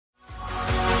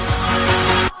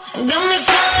Got me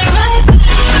feeling right.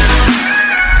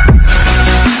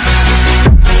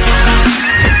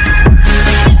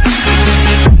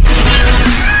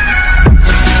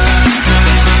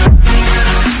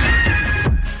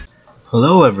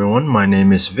 Hello everyone, my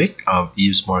name is Vic of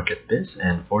EU's Market Biz,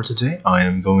 and for today I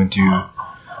am going to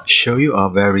show you a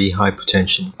very high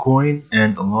potential coin,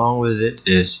 and along with it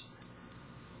is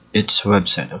its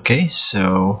website. Okay,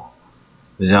 so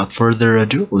without further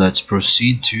ado, let's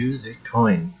proceed to the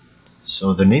coin.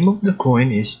 So the name of the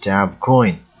coin is DAV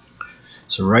coin.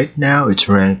 So right now it's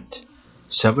ranked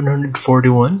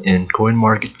 741 in coin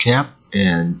market cap,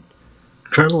 and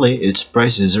currently its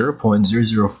price is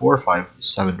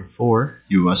 0.004574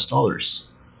 US dollars.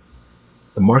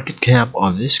 The market cap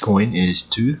of this coin is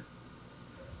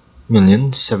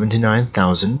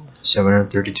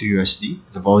 2,079,732 USD.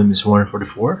 The volume is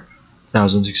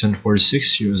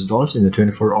 144,646 US dollars in the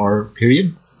 24-hour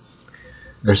period.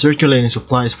 The circulating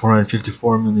supply is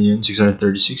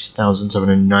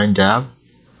 454,636,709 DAV.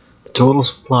 The total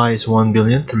supply is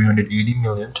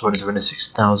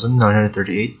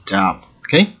 1,380,276,938 DAV.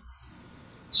 Okay,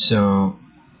 so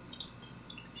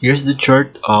here's the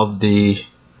chart of the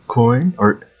coin,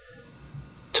 or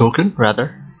token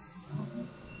rather,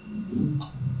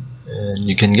 and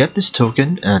you can get this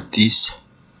token at these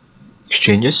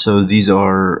exchanges. So these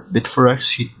are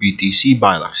Bitforex, BTC,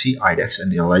 Biloxi, IDEX,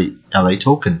 and LA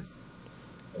token.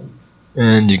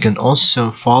 And you can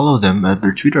also follow them at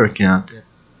their Twitter account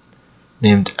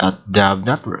named at DAV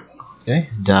Network. Okay,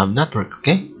 DAV Network.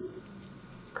 Okay,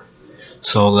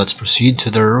 so let's proceed to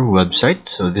their website.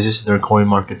 So this is their coin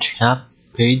market cap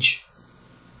page.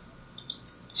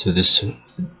 So this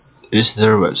is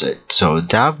their website. So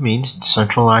DAV means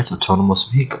decentralized autonomous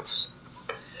vehicles.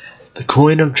 The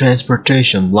coin of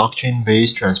transportation,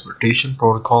 blockchain-based transportation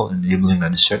protocol enabling a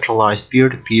decentralized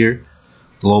peer-to-peer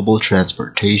global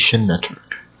transportation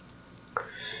network.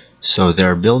 So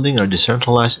they're building a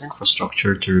decentralized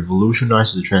infrastructure to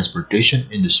revolutionize the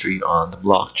transportation industry on the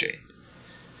blockchain.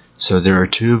 So there are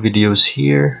two videos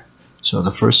here. So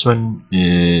the first one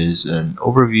is an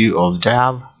overview of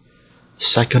DAV. The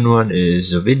second one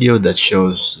is a video that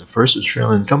shows the first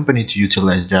Australian company to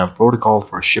utilize DAV protocol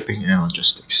for shipping and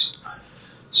logistics.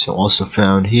 So also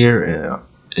found here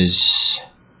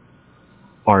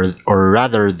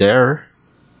their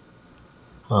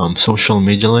social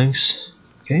media links.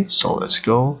 Okay, so let's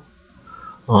go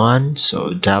on.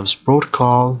 So DAV's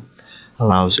protocol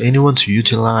allows anyone to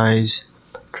utilize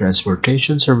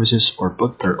transportation services or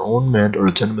put their own manned or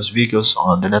autonomous vehicles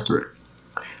on the network,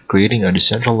 creating a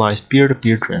decentralized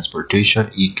peer-to-peer transportation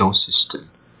ecosystem.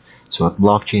 So what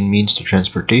blockchain means to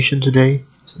transportation today?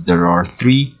 So there are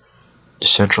three: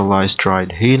 decentralized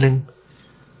ride-hailing,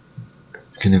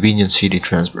 convenient city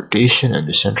transportation, and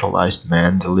decentralized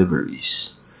manned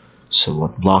deliveries. So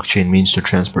what blockchain means to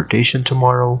transportation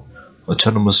tomorrow: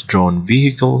 autonomous drone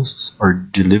vehicles, or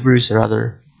deliveries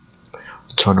rather,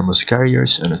 autonomous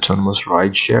carriers, and autonomous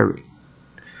ride sharing.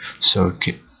 So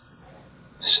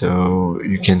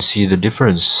you can see the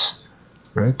difference,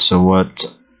 right? So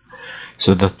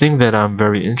the thing that I'm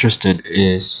very interested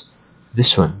is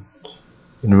this one,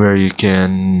 in where you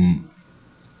can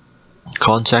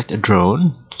contact a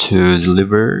drone to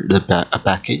deliver a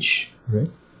package, right?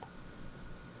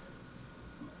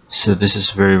 So this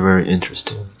is very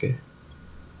interesting. Okay,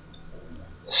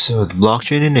 so the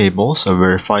blockchain enables a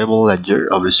verifiable ledger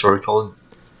of historical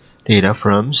data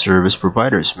from service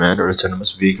providers, manned or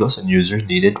autonomous vehicles, and users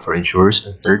needed for insurers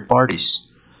and third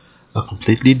parties. A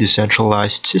completely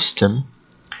decentralized system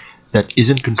that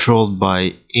isn't controlled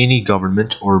by any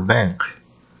government or bank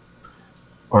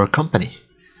or company.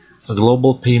 A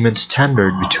global payment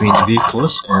standard between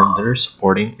vehicles and their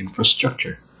supporting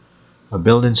infrastructure. A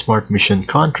built-in smart mission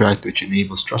contract which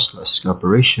enables trustless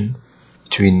cooperation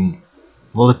between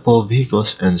multiple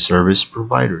vehicles and service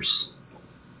providers.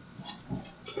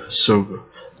 So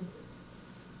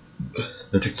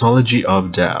the technology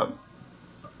of DAV.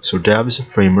 So DAV is a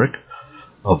framework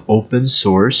of open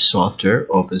source software,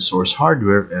 open source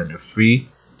hardware, and a free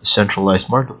decentralized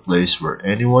marketplace where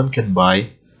anyone can buy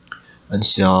and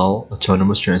sell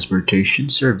autonomous transportation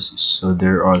services. So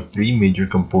there are three major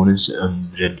components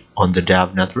on the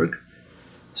DAV network.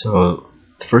 So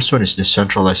the first one is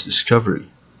decentralized discovery,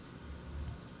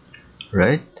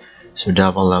 right? So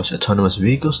DAV allows autonomous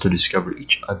vehicles to discover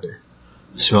each other,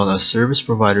 as well as service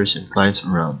providers and clients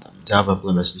around them. DAV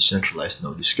implements decentralized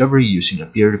node discovery using a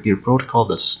peer-to-peer protocol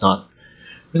that does not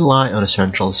rely on a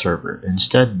central server.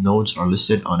 Instead, nodes are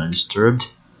listed on a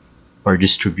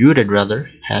distributed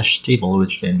hash table,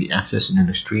 which can be accessed in an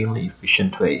extremely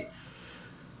efficient way.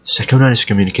 Second one is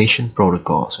communication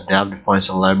protocols. So DAV defines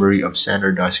a library of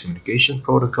standardized communication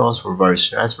protocols for various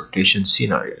transportation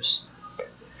scenarios.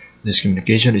 This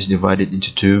communication is divided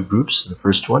into two groups. The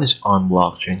first one is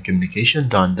on-blockchain communication,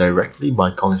 done directly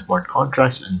by calling smart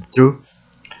contracts and through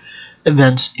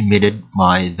events emitted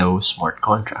by those smart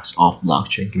contracts.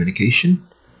 Off-blockchain communication,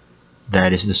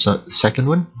 that is the second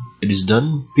one. It is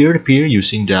done peer-to-peer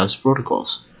using DAV's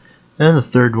protocols. And the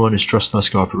third one is trustless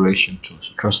cooperation. So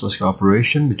trustless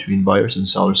cooperation between buyers and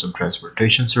sellers of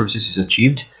transportation services is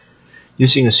achieved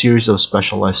using a series of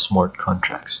specialized smart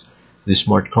contracts. These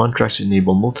smart contracts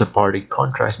enable multi-party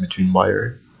contracts between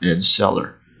buyer and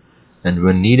seller, and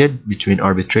when needed, between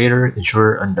arbitrator,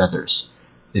 insurer, and others.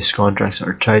 These contracts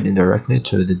are tied indirectly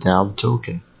to the DAV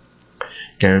token,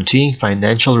 guaranteeing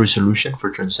financial resolution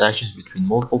for transactions between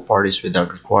multiple parties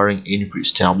without requiring any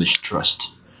pre-established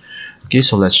trust. Okay,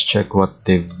 so let's check what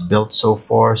they've built so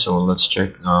far. So let's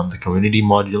check the community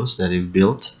modules that they've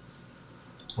built.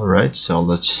 Alright, so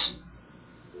let's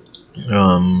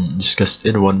discuss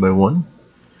it one by one.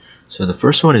 So the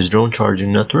first one is drone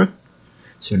charging network.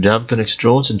 So DAV connects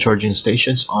drones and charging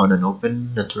stations on an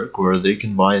open network where they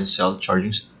can buy and sell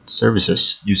charging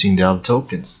services using DAV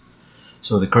tokens.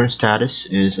 So the current status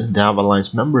is a DAV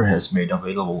Alliance member has made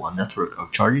available a network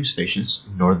of charging stations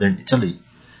in northern Italy.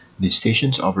 These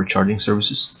stations offer charging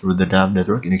services through the DAV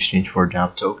network in exchange for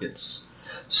DAV tokens.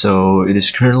 So it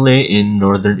is currently in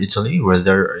northern Italy where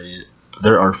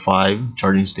there are 5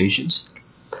 charging stations,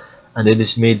 and it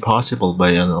is made possible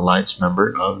by an Alliance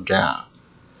member of DAV.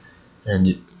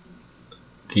 And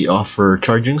they offer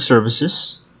charging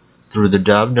services through the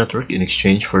DAV network in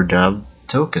exchange for DAV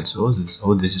tokens. Oh,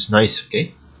 this is nice.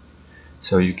 Okay,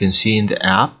 so you can see in the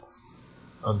app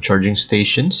charging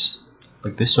stations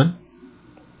like this one,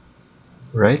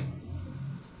 right?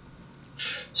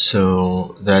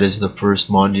 So that is the first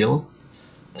module.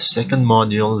 The second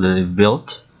module that they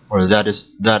built, or that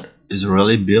is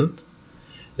really built,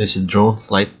 is a drone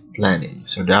flight planning.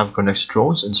 So DAV connects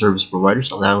drones and service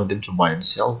providers, allowing them to buy and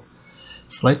sell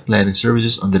flight planning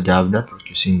services on the DAV network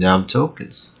using DAV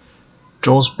tokens.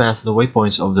 Drones pass the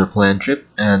waypoints of their planned trip,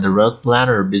 and the route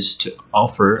planner bids to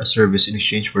offer a service in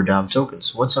exchange for DAV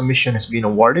tokens. Once a mission has been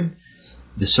awarded,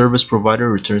 the service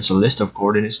provider returns a list of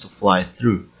coordinates to fly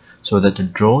through, so that the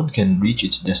drone can reach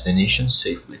its destination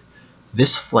safely.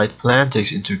 This flight plan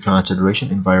takes into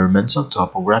consideration environmental,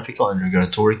 topographical, and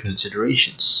regulatory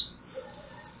considerations.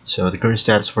 So the current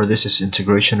status for this is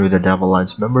integration with a DAV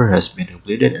Alliance member has been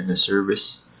completed, and the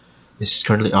service is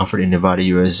currently offered in Nevada,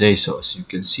 USA. So as you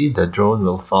can see, the drone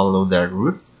will follow that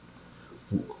route,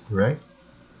 right?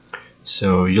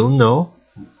 So you'll know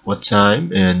what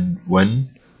time and when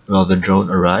will the drone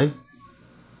arrive.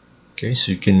 Okay,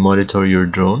 so you can monitor your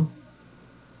drone,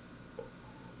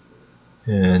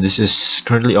 and this is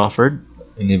currently offered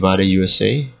in Nevada,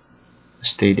 USA,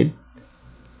 stated.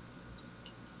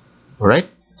 Alright,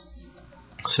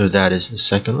 so that is the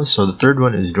second one. So the third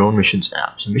one is Drone Missions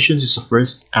app. So Missions is the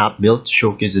first app built to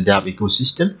showcase the DAV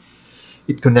ecosystem.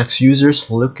 It connects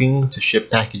users looking to ship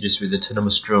packages with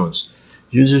autonomous drones.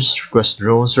 Users request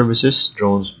drone services,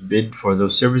 drones bid for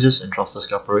those services, and trustless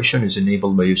cooperation is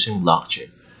enabled by using blockchain.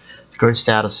 The current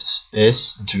status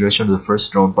is integration with the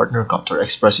first drone partner, Copter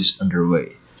Express, is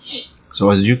underway. So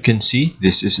as you can see,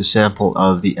 this is a sample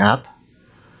of the app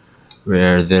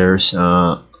where there's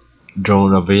a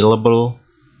drone available,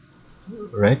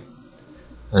 right?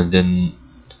 And then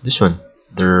this one,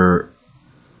 the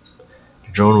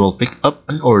drone will pick up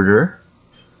an order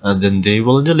and then they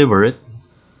will deliver it.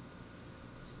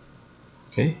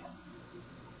 Okay,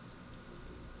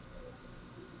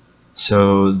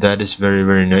 so that is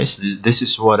very nice. This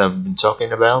is what I've been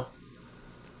talking about,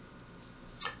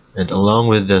 and along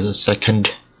with the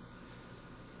second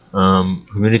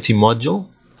community module,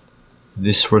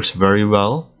 this works very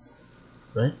well,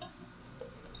 right?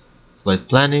 Flight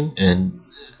planning and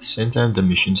at the same time the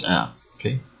missions app.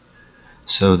 Okay,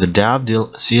 so the DAV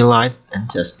CLI and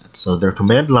testnet. So their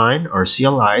command line or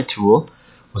CLI tool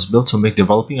was built to make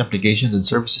developing applications and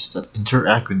services that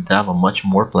interact with DAV a much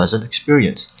more pleasant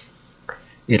experience.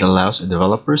 It allows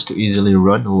developers to easily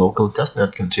run a local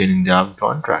testnet containing DAV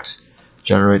contracts,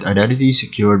 generate identities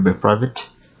secured by private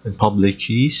and public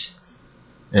keys,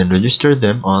 and register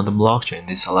them on the blockchain.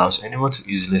 This allows anyone to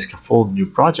easily scaffold new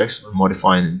projects or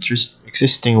modify an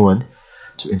existing one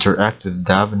to interact with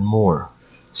DAV and more.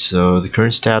 So the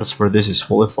current status for this is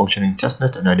fully functioning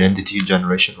testnet and identity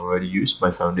generation already used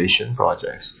by foundation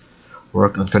projects.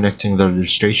 Work on connecting the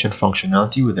registration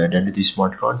functionality with the identity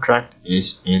smart contract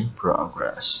is in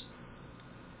progress.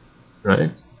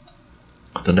 Right?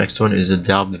 The next one is a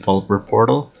DAV developer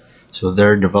portal. So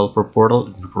their developer portal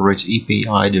incorporates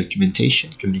API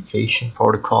documentation, communication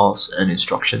protocols, and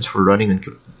instructions for running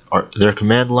their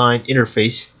command line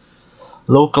interface,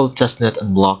 local testnet,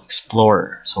 and block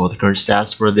explorer. So the current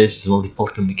status for this is multiple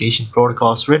communication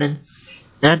protocols written,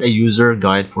 and a user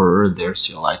guide for their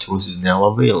CLI tools is now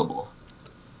available.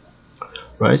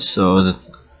 Right, so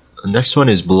the next one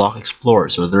is Block Explorer.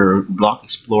 So their Block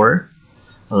Explorer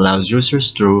allows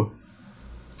users to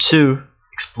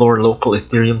explore local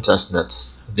Ethereum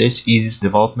testnets. This eases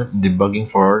development and debugging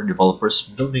for developers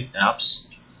building apps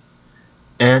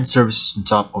and services on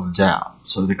top of DAV.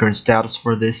 So the current status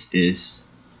for this is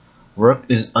work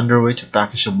is underway to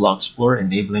package a Block Explorer,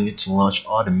 enabling it to launch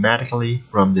automatically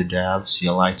from the DAV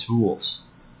CLI tools.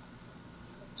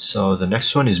 So the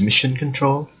next one is Mission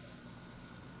Control.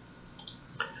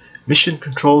 Mission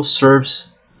Control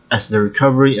serves as the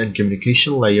recovery and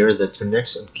communication layer that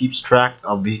connects and keeps track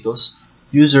of vehicles,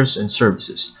 users, and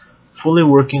services, fully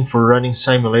working for running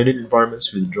simulated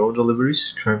environments with drone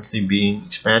deliveries, currently being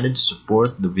expanded to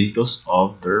support the vehicles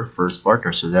of their first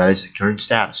partner. So that is the current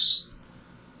status.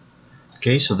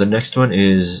 Okay, so the next one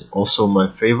is also my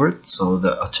favorite, so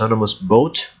the autonomous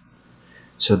boat.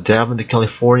 So DAV and the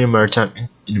California Maritime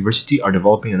University are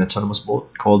developing an autonomous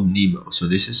boat called Nemo. So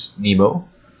this is Nemo.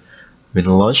 When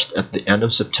launched at the end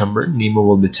of September, Nemo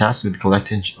will be tasked with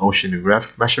collecting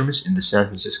oceanographic measurements in the San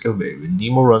Francisco Bay. When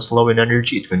Nemo runs low in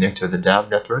energy, it connects to the DAV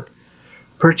network,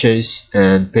 purchase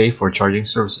and pay for charging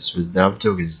services with DAV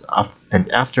tokens,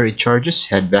 and after it charges,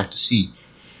 head back to sea.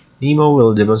 Nemo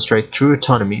will demonstrate true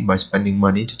autonomy by spending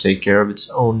money to take care of its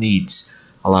own needs,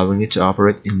 allowing it to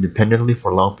operate independently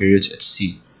for long periods at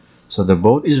sea. So the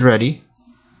boat is ready,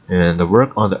 and the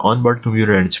work on the onboard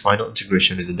computer and its final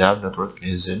integration with the DAV network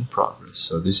is in progress.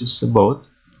 So this is the boat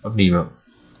of Nemo.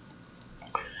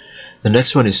 The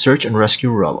next one is Search and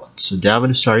Rescue Robot. So DAV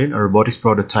and Usarian, a robotics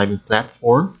prototyping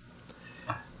platform.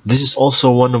 This is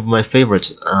also one of my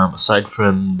favorites, aside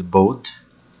from the boat,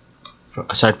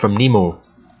 aside from Nemo.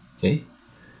 Okay,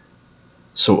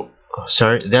 so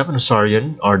DAV and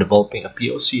Usarian are developing a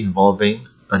POC involving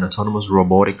an autonomous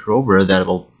robotic rover that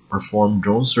will perform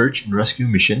drone search and rescue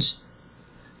missions.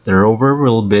 The rover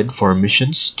will bid for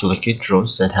missions to locate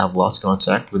drones that have lost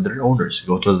contact with their owners,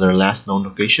 go to their last known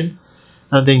location,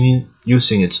 and then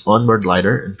using its onboard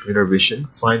lidar and computer vision,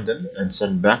 find them and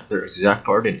send back their exact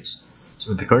coordinates.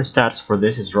 So the current status for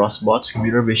this is Rosbot's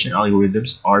computer vision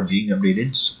algorithms are being updated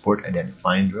to support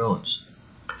identifying drones.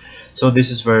 So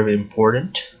this is very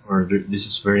important, or this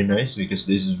is very nice, because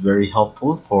this is very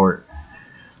helpful for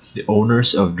the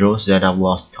owners of drones that have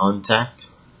lost contact.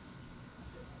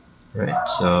 Right,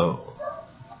 so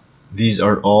these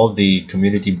are all the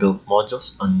community built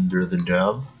modules under the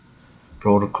DAV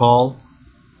protocol,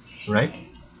 right?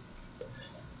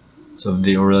 So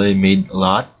they already made a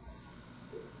lot.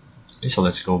 Okay, so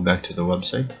let's go back to the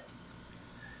website.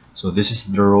 So this is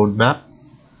the roadmap.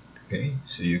 Okay,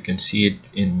 so you can see it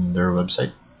in their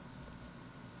website.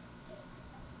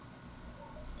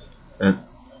 And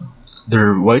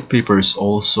their white paper is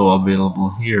also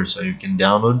available here, so you can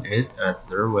download it at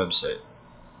their website.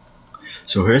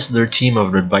 So here's their team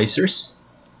of advisors.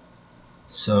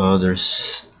 So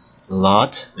there's a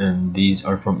lot, and these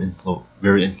are from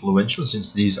very influential,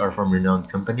 since these are from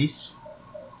renowned companies.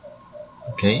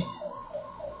 Okay,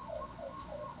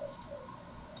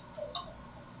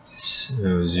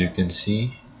 so as you can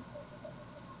see,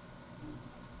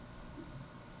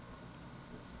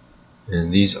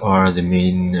 and these are the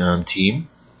main team.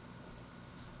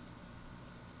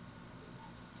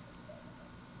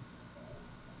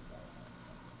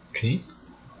 Okay,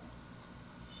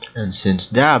 and since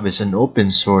DAV is an open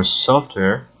source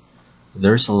software,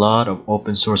 there's a lot of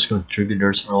open source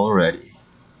contributors already.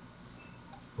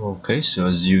 Okay, so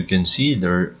as you can see,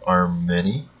 there are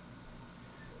many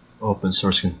open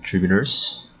source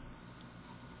contributors,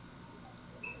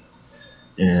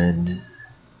 and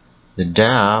the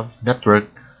DAV network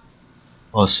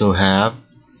also have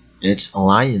its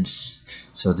alliance.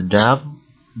 So the DAV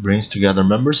brings together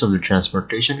members of the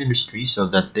transportation industry so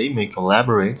that they may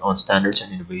collaborate on standards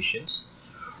and innovations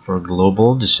for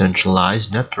global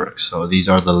decentralized networks. So these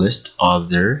are the list of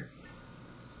their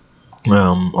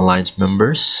alliance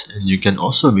members, and you can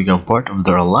also become part of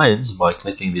their alliance by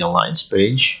clicking the alliance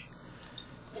page.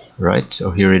 Right,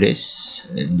 so here it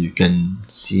is, and you can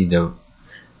see the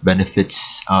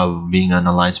benefits of being an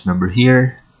alliance member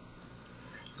here.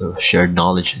 So shared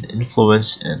knowledge and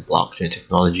influence, and blockchain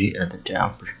technology, and the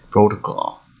DAV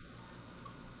protocol.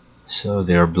 So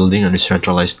they are building a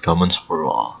decentralized commons for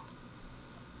all.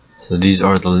 So these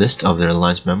are the list of their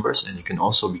alliance members, and you can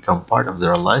also become part of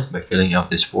their alliance by filling out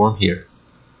this form here.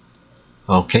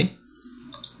 Okay,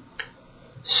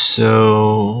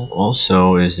 So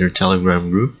also is their Telegram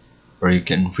group where you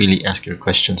can freely ask your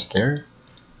questions there,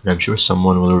 and I'm sure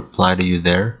someone will reply to you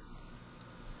there.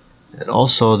 And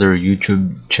also their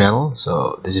YouTube channel,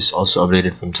 so this is also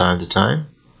updated from time to time.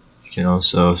 You can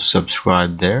also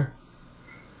subscribe there.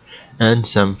 And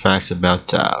some facts about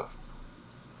DAV.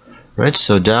 Right,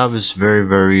 so DAV is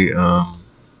very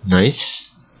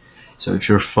nice. So if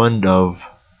you're fond of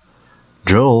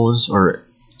drones or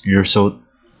you're so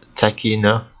techy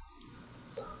enough,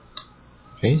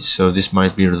 okay, so this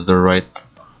might be the right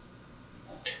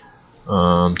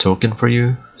token for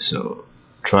you. So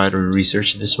try to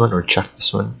research this one or check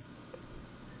this one.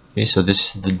 Okay, so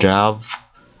this is the DAV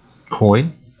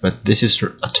coin, but this is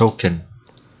a token.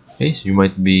 Okay, so you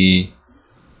might be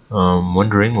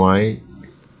wondering why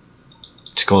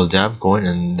it's called DAV coin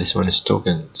and this one is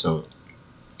token. So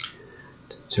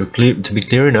to be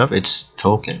clear enough, it's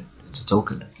token. It's a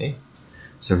token. Okay.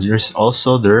 So here's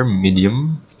also their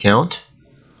Medium account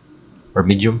or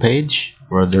Medium page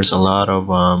where there's a lot of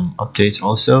updates.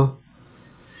 Also,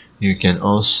 you can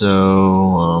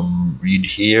also read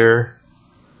here.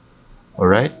 All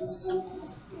right.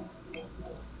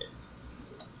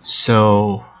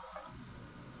 So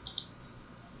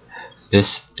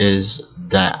this is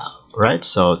DAV, right?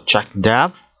 So check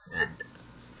DAV, and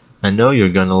I know you're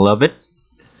gonna love it.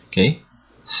 Okay.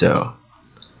 So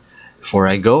before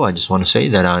I go, I just want to say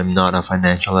that I'm not a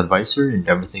financial advisor, and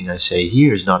everything I say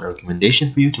here is not a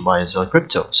recommendation for you to buy and sell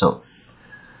crypto. So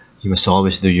you must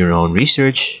always do your own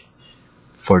research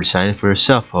before deciding for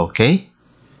yourself, okay?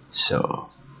 So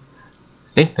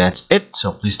I think that's it.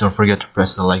 So please don't forget to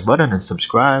press the like button and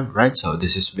subscribe, right? So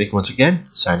this is Vic once again,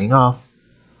 signing off.